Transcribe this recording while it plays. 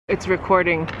It's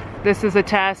recording. This is a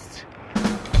test. We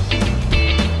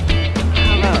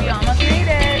almost made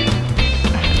it.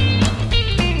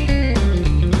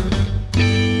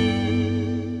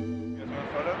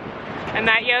 I'm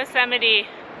at Yosemite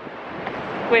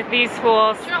with these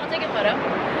fools. Sure, I'll take a photo.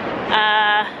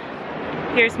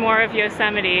 Here's more of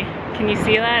Yosemite. Can you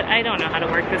see that? I don't know how to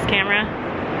work this camera.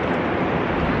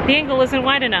 The angle isn't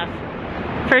wide enough.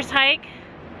 First hike.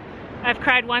 I've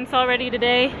cried once already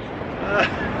today.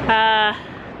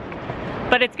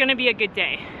 But it's gonna be a good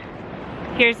day.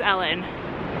 Here's Ellen.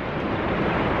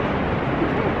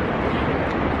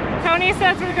 Tony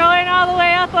says we're going all the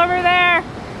way up over there.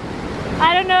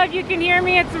 I don't know if you can hear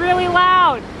me, it's really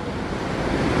loud.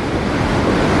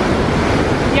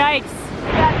 Yikes.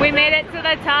 We made it to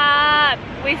the top.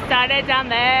 We started down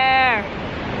there.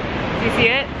 Do you see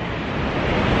it?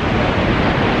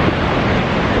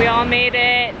 We all made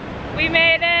it. We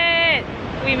made it.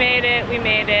 We made it. We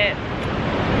made it.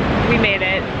 We made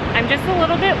it. I'm just a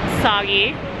little bit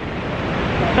soggy.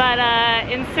 But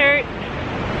insert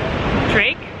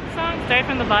Drake song. Start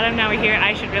from the bottom. Now we're here.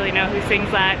 I should really know who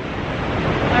sings that.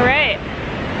 All right.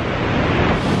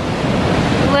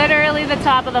 Literally the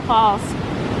top of the falls.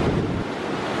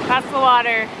 That's the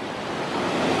water.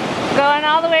 Going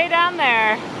all the way down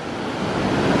there.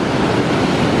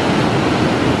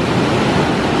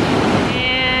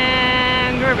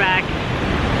 And we're back.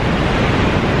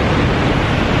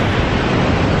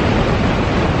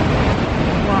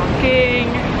 Walking.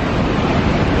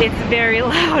 It's very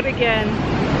loud again.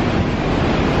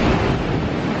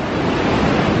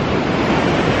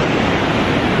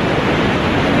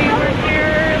 We were here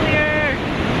earlier.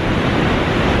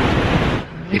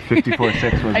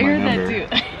 54.6 was my number. I heard that too.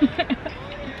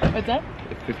 What's that?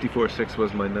 54.6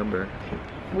 was my number.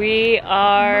 We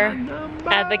are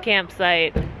at the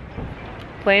campsite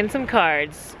playing some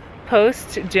cards.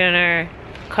 Post-dinner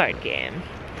card game.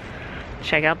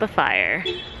 Check out the fire.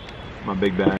 My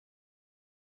big bag.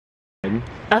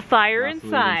 A fire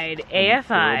inside.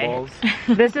 AFI.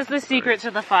 This is the secret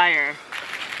to the fire.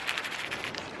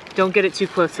 Don't get it too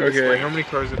close to the Okay, flame. how many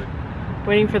cars are there?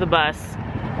 Waiting for the bus.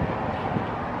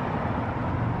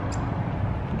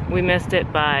 We missed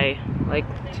it by like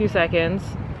 2 seconds.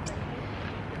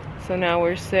 So now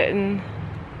we're sitting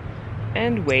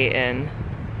and waiting.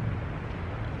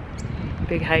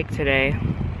 Big hike today.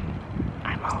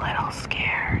 I'm a little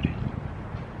scared.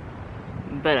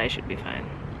 But I should be fine.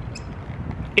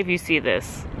 If you see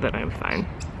this, then I'm fine.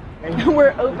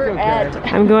 We're over at.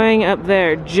 I'm going up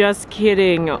there. Just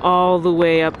kidding. All the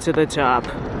way up to the top.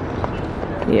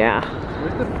 Yeah.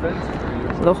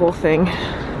 The whole thing.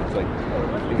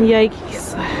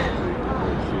 Yikes.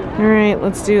 Alright,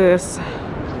 let's do this.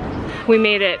 We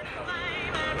made it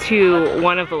to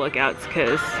one of the lookouts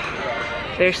because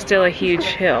there's still a huge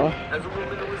hill.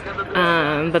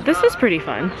 But this is pretty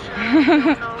fun.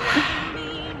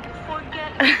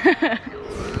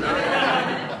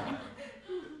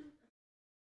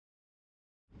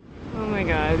 Oh my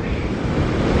god.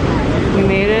 We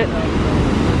made it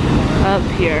up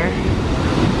here.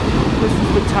 This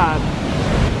is the top.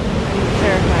 I'm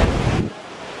terrified.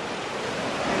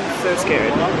 I'm so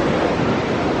scared.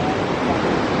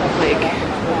 Like,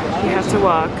 you have to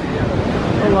walk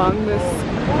along this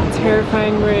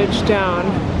terrifying ridge down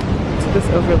to this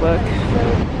overlook.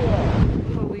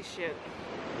 Holy shit.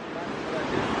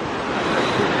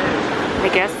 I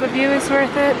guess the view is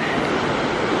worth it.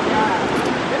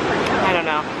 I don't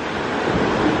know.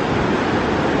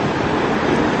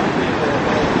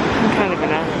 I'm kind of in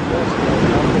a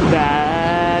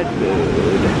bad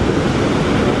mood.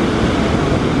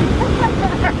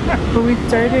 But we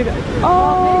started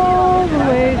all the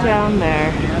way down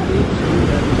there.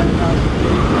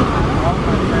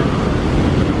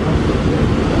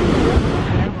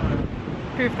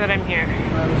 Proof that I'm here.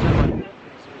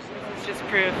 This is just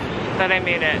proof that I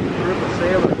made it.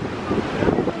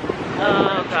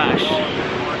 Oh gosh.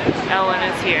 Ellen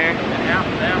is here.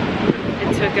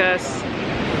 It took us...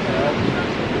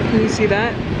 Can you see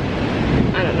that?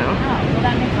 I don't know.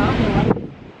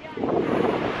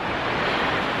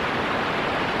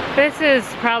 This is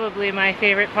probably my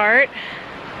favorite part.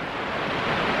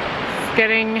 It's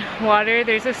getting water.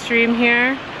 There's a stream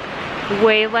here.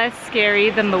 Way less scary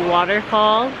than the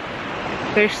waterfall.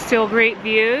 There's still great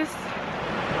views.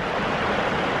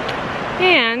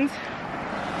 And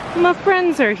my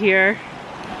friends are here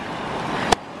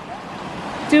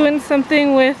doing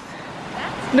something with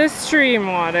the stream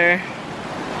water.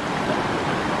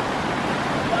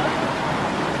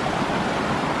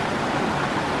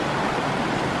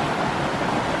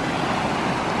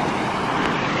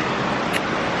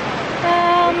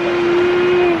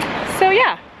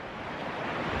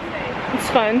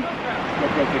 going.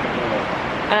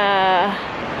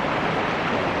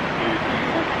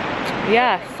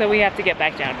 Yeah, so we have to get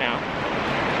back down now.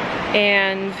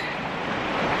 And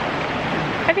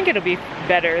I think it'll be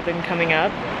better than coming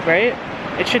up, right?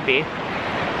 It should be.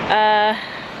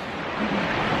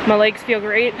 My legs feel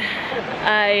great.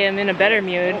 I am in a better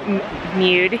mood.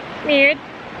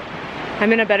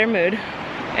 I'm in a better mood.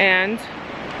 And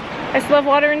I still have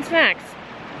water and snacks.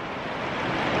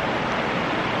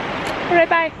 Alright,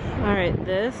 bye. Alright,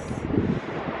 this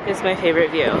is my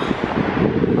favorite view.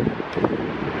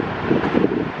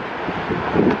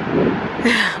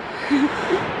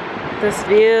 This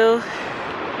view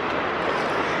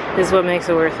is what makes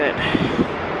it worth it.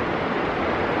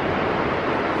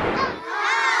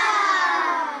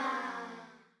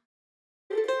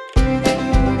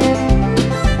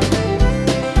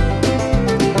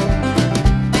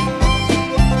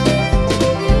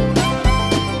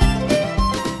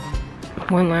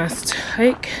 One last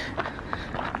hike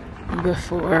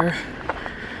before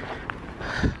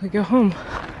we go home.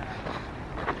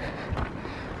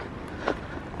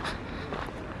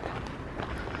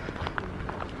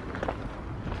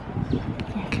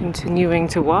 Continuing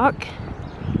to walk,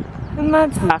 and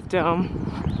that's Half Dome.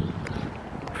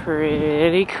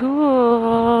 Pretty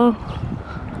cool.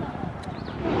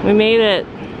 We made it.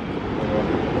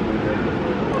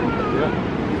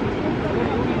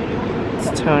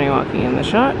 It's Tony walking in the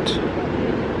shot.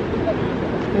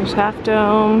 There's Half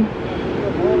Dome.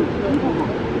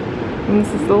 And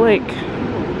this is the lake.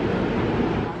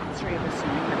 History of the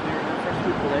song that they're the first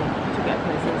people to get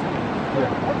places.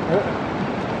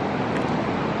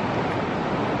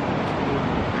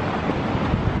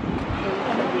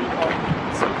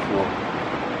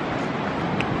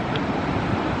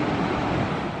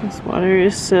 This water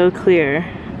is so clear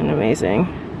and amazing.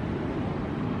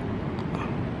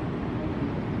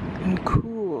 And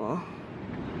cool.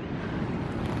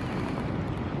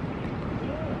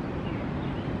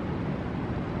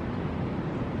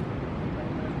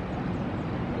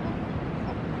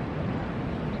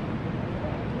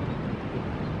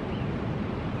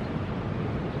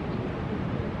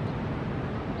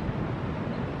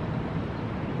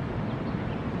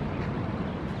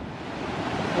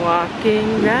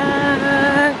 Walking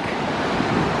back.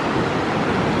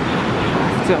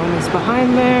 Dome is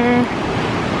behind there.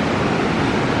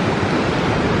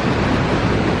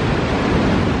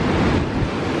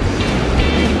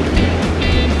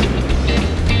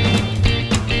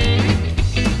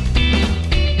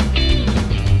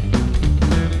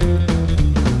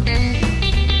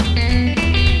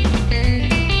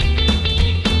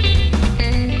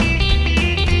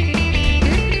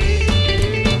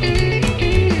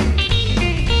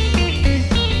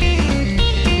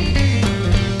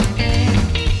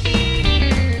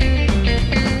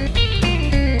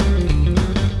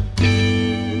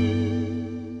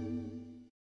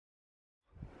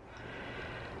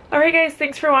 Alright guys,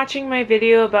 thanks for watching my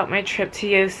video about my trip to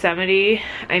Yosemite.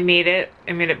 I made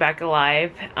it back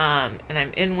alive, and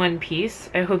I'm in one piece.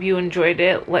 I hope you enjoyed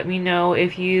it. Let me know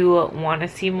if you want to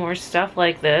see more stuff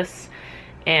like this,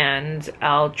 and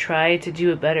I'll try to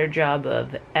do a better job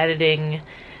of editing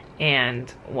and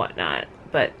whatnot.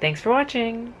 But thanks for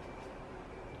watching.